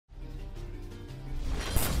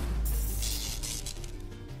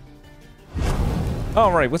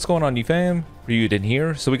Alright, what's going on, you fam? Raiyuden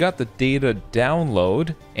here. So we got the data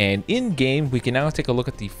download, and in game we can now take a look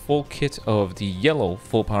at the full kit of the yellow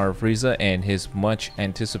full power Frieza and his much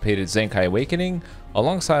anticipated Zenkai awakening,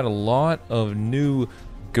 alongside a lot of new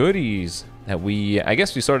goodies that I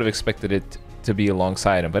guess we sort of expected it to be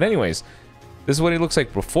alongside him. But anyways, this is what he looks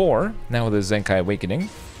like before, now with the Zenkai awakening.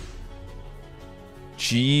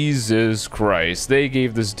 Jesus Christ, they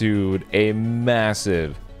gave this dude a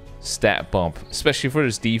massive stat bump, especially for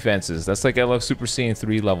his defenses. That's like LF Super Saiyan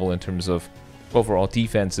 3 level in terms of overall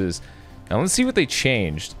defenses. Now let's see what they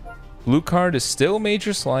changed. Blue card is still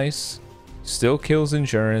Major Slice, still kills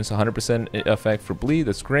endurance, 100% effect for bleed,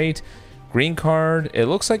 that's great. Green card, it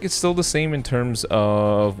looks like it's still the same in terms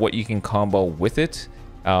of what you can combo with it.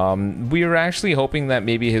 We were actually hoping that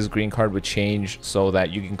maybe his green card would change so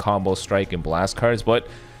that you can combo strike and blast cards, but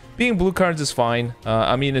being blue cards is fine.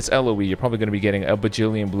 I mean, it's LOE. You're probably going to be getting a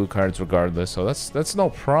bajillion blue cards regardless, so that's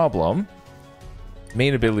no problem.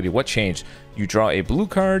 Main ability, what changed? You draw a blue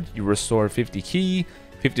card, you restore 50 ki,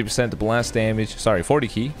 50% to blast damage, sorry, 40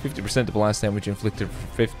 ki, 50% to blast damage inflicted for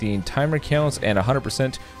 15 timer counts, and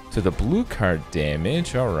 100% to the blue card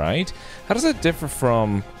damage. Alright. How does that differ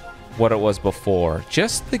from what it was before?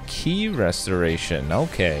 Just the ki restoration.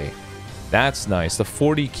 Okay. That's nice. The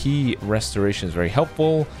 40 ki restoration is very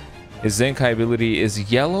helpful. His Zenkai ability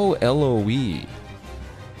is yellow LOE.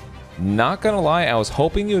 Not gonna lie, I was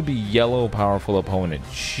hoping it would be yellow powerful opponent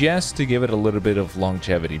just to give it a little bit of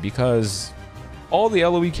longevity, because all the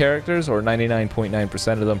LOE characters, or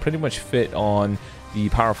 99.9% of them, pretty much fit on the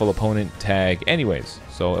powerful opponent tag anyways,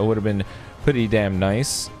 so it would have been pretty damn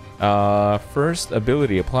nice. First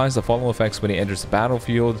ability applies the following effects when he enters the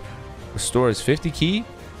battlefield. Restores 50 ki,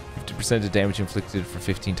 50% of damage inflicted for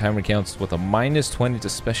 15 timer counts with a -20 to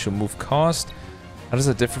special move cost. How does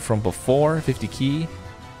that differ from before? 50 ki,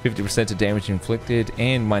 50% of damage inflicted,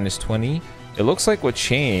 and -20. It looks like what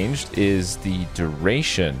changed is the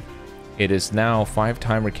duration. It is now 5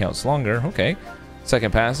 timer counts longer. Okay.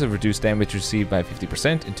 Second passive, reduce damage received by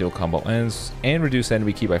 50% until combo ends, and reduce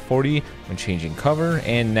enemy ki by 40 when changing cover.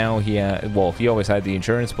 And now he always had the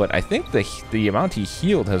endurance, but I think the amount he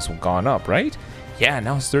healed has gone up, right? Yeah,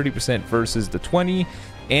 now it's 30% versus the 20,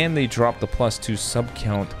 and they dropped the +2 sub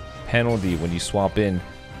count penalty when you swap in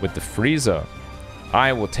with the Frieza.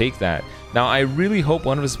 I will take that. Now, I really hope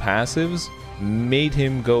one of his passives made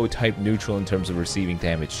him go type neutral in terms of receiving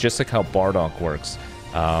damage, just like how Bardock works.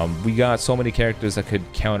 We got so many characters that could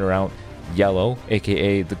counter out yellow,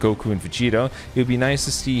 aka the Goku and Vegeta. It would be nice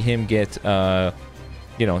to see him get type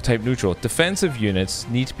neutral. Defensive units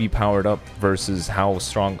need to be powered up versus how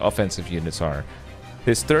strong offensive units are.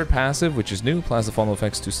 His third passive, which is new, applies the following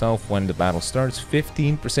effects to self when the battle starts.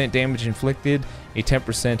 15% damage inflicted, a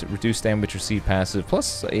 10% reduced damage received passive,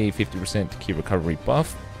 plus a 50% ki recovery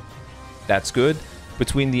buff. That's good.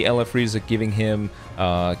 Between the LF Frieza giving him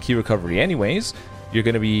ki recovery anyways, you're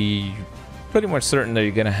going to be pretty much certain that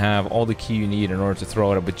you're going to have all the ki you need in order to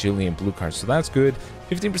throw out a bajillion blue cards. So that's good.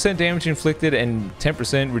 15% damage inflicted and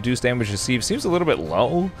 10% reduced damage received seems a little bit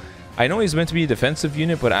low. I know he's meant to be a defensive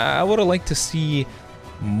unit, but I would have liked to see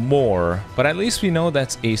more. But at least we know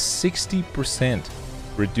that's a 60%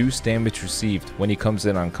 reduced damage received when he comes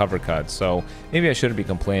in on cover cuts. So maybe I shouldn't be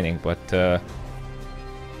complaining, but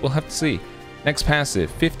we'll have to see. Next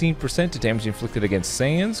passive, 15% to damage inflicted against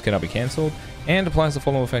Saiyans, cannot be cancelled, and applies the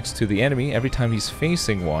following effects to the enemy every time he's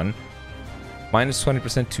facing one.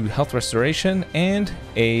 -20% to health restoration, and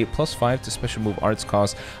a +5 to special move arts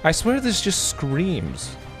cost. I swear this just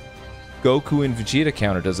screams Goku and Vegeta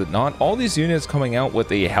counter, does it not? All these units coming out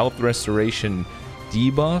with a health restoration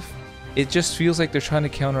debuff, it just feels like they're trying to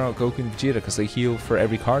counter out Goku and Vegeta because they heal for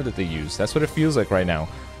every card that they use. That's what it feels like right now.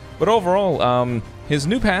 But overall, his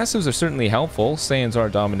new passives are certainly helpful. Saiyans are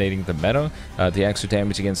dominating the meta. The extra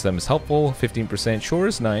damage against them is helpful. 15% sure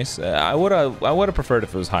is nice. I would have preferred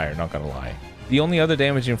if it was higher, not gonna lie. The only other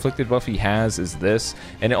damage inflicted buff he has is this,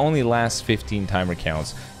 and it only lasts 15 timer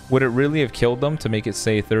counts. Would it really have killed them to make it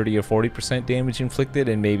say 30 or 40% damage inflicted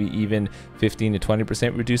and maybe even 15 to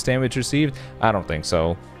 20% reduced damage received? I don't think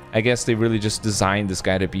so. I guess they really just designed this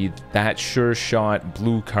guy to be that sure shot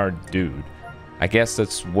blue card dude. I guess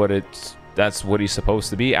that's what he's supposed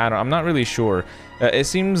to be. I'm not really sure. It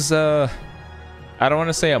seems I don't want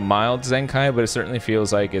to say a mild Zenkai, but it certainly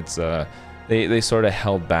feels like it's they sort of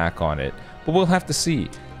held back on it. But we'll have to see.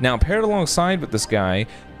 Now, paired alongside with this guy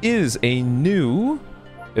is a new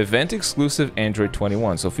event exclusive Android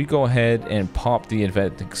 21. So if we go ahead and pop the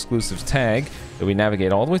event exclusive tag, then we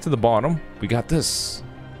navigate all the way to the bottom, we got this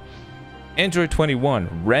Android 21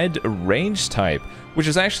 red range type, which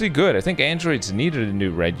is actually good. I think androids needed a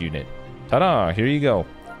new red unit. Ta-da! Here you go.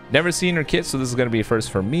 Never seen her kit, so this is going to be a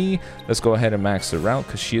first for me. Let's go ahead and max her out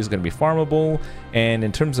because she is going to be farmable. And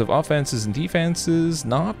in terms of offenses and defenses,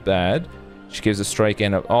 not bad. She gives a strike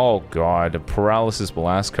and a... Oh, God. A paralysis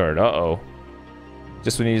blast card. Uh-oh.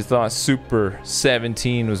 Just when you thought Super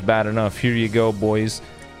 17 was bad enough. Here you go, boys.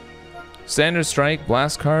 Standard strike,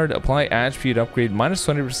 blast card, apply attribute upgrade, minus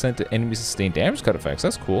 20% to enemy sustained damage cut effects.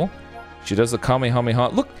 That's cool. She does the Kamehameha.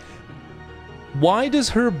 Look. Why does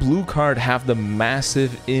her blue card have the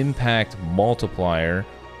massive impact multiplier,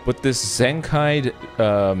 but this Zenkai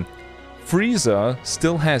Frieza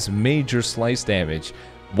still has major slice damage?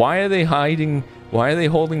 Why are they hiding? Why are they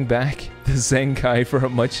holding back the Zenkai for a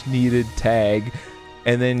much needed tag,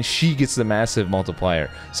 and then she gets the massive multiplier?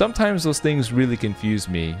 Sometimes those things really confuse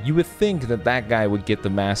me. You would think that that guy would get the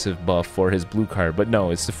massive buff for his blue card, but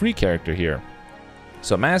no, it's the free character here.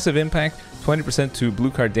 So massive impact, 20% to blue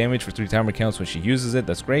card damage for 3 timer counts when she uses it.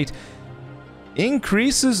 That's great.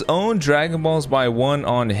 Increases own Dragon Balls by 1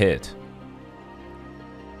 on hit.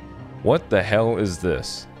 What the hell is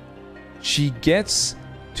this? She gets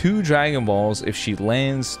 2 Dragon Balls if she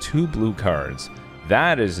lands 2 blue cards.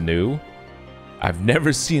 That is new. I've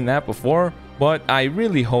never seen that before, but I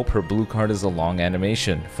really hope her blue card is a long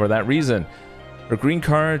animation for that reason. Her green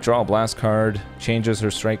card, draw a blast card, changes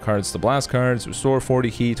her strike cards to blast cards, restore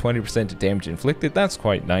 40 ki, 20% to damage inflicted. That's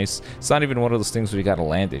quite nice. It's not even one of those things where you gotta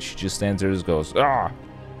land it. She just stands there and just goes, ah!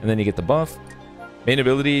 And then you get the buff. Main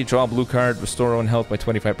ability, draw a blue card, restore own health by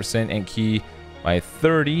 25% and ki by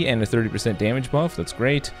 30 and a 30% damage buff. That's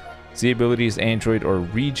great. Z ability is Android or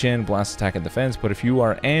Regen, blast attack and defense. But if you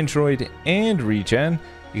are Android and Regen,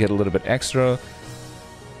 you get a little bit extra.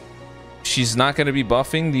 She's not going to be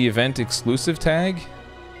buffing the event exclusive tag.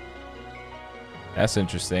 That's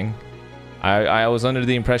interesting. I was under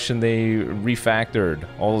the impression they refactored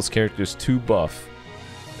all those characters to buff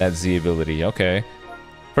that Z ability. Okay.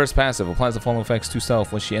 First passive applies the following effects to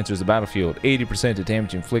self when she enters the battlefield. 80% to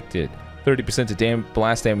damage inflicted. 30% to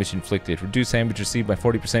blast damage inflicted. Reduce damage received by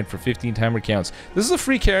 40% for 15 timer counts. This is a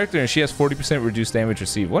free character and she has 40% reduced damage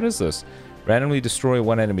received. What is this? Randomly destroy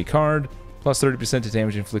 1 enemy card. Plus 30% to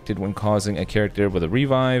damage inflicted when causing a character with a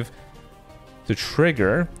revive to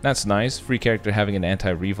trigger. That's nice. Free character having an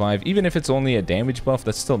anti-revive. Even if it's only a damage buff,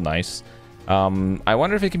 that's still nice. I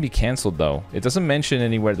wonder if it can be cancelled though. It doesn't mention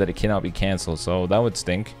anywhere that it cannot be cancelled, so that would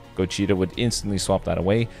stink. Gogeta would instantly swap that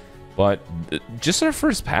away. But just her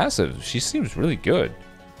first passive, she seems really good.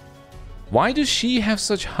 Why does she have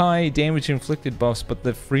such high damage inflicted buffs, but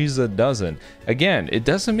the Frieza doesn't? Again, it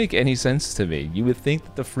doesn't make any sense to me. You would think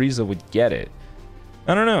that the Frieza would get it.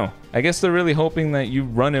 I don't know. I guess they're really hoping that you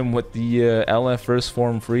run him with the LF First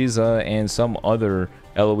Form Frieza and some other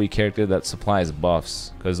LOE character that supplies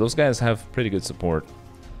buffs, because those guys have pretty good support.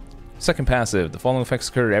 Second passive, the following effects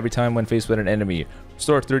occur every time when faced with an enemy.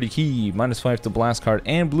 Restore 30 ki, minus 5 to blast card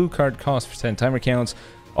and blue card cost for 10 timer counts.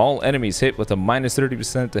 All enemies hit with a minus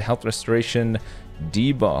 30% to health restoration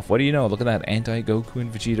debuff. What do you know? Look at that anti-Goku and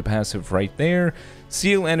Vegeta passive right there.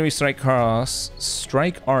 Seal enemy strike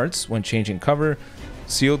arts when changing cover.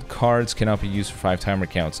 Sealed cards cannot be used for 5 timer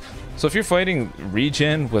counts. So if you're fighting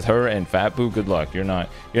Regen with her and Fat Boo, good luck. You're not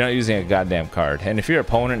using a goddamn card. And if your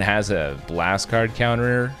opponent has a blast card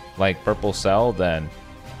counter like Purple Cell, then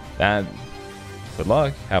that good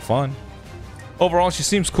luck. Have fun. Overall, she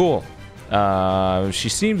seems cool. She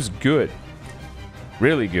seems good.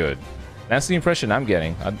 Really good. That's the impression I'm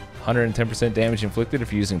getting. 110% damage inflicted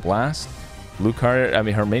if you're using blast. Blue card, I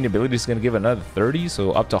mean, her main ability is going to give another 30,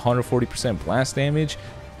 so up to 140% blast damage.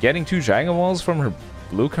 Getting 2 Dragon Balls from her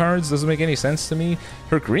blue cards doesn't make any sense to me.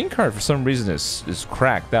 Her green card, for some reason, is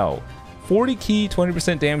cracked out. 40 ki,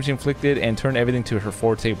 20% damage inflicted, and turn everything to her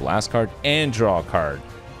forte blast card and draw a card.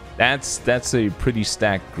 That's a pretty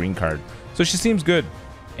stacked green card. So she seems good.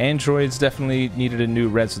 Androids definitely needed a new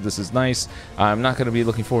red, so this is nice. I'm not going to be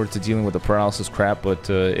looking forward to dealing with the paralysis crap, but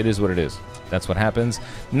it is what it is. That's what happens.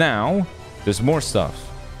 Now, there's more stuff.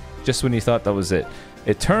 Just when you thought that was it.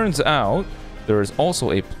 It turns out there is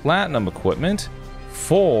also a platinum equipment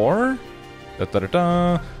for... for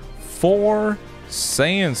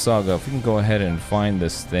Saiyan Saga. If we can go ahead and find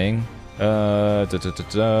this thing.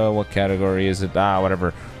 What category is it?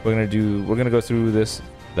 Whatever. We're gonna go through this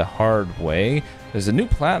the hard way. There's a new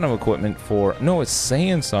platinum equipment for... No, it's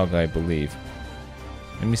Saiyan Saga, I believe.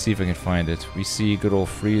 Let me see if I can find it. We see good old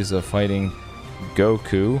Frieza fighting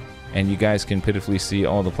Goku. And you guys can pitifully see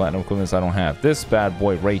all the platinum equipments I don't have. This bad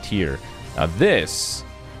boy right here. Now this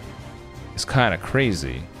is kind of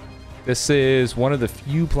crazy. This is one of the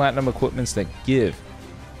few platinum equipments that give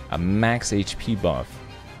a max HP buff.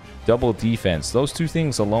 double defense. Those two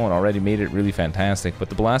things alone already made it really fantastic, but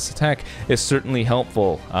the blast attack is certainly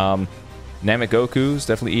helpful. Namek Goku's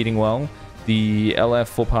definitely eating well. The LF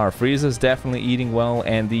full power Frieza is definitely eating well,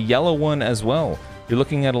 and the yellow one as well. You're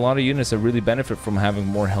looking at a lot of units that really benefit from having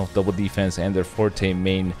more health, double defense, and their forte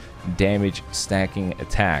main damage stacking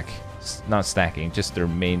attack. Not stacking, just their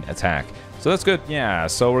main attack. So that's good. Yeah,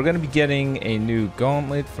 so we're going to be getting a new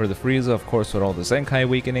gauntlet for the Frieza, of course, with all the Zenkai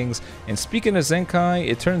awakenings. And speaking of Zenkai,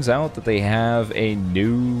 it turns out that they have a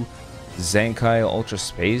new Zenkai Ultra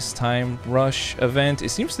Space Time Rush event. It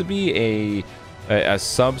seems to be a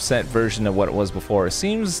subset version of what it was before. It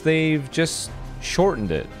seems they've just shortened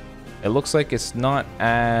it. It looks like it's not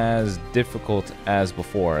as difficult as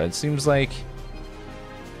before. It seems like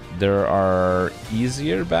there are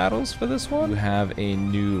easier battles for this one. You have a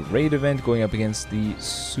new raid event going up against the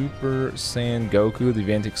Super Saiyan Goku, the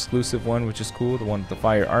event exclusive one, which is cool, the one with the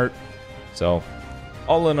fire art. So,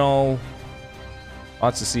 all in all,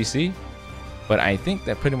 lots of CC, but I think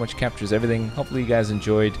that pretty much captures everything. Hopefully you guys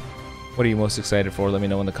enjoyed. What are you most excited for? Let me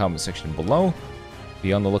know in the comment section below.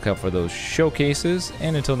 Be on the lookout for those showcases,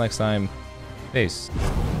 and until next time, peace.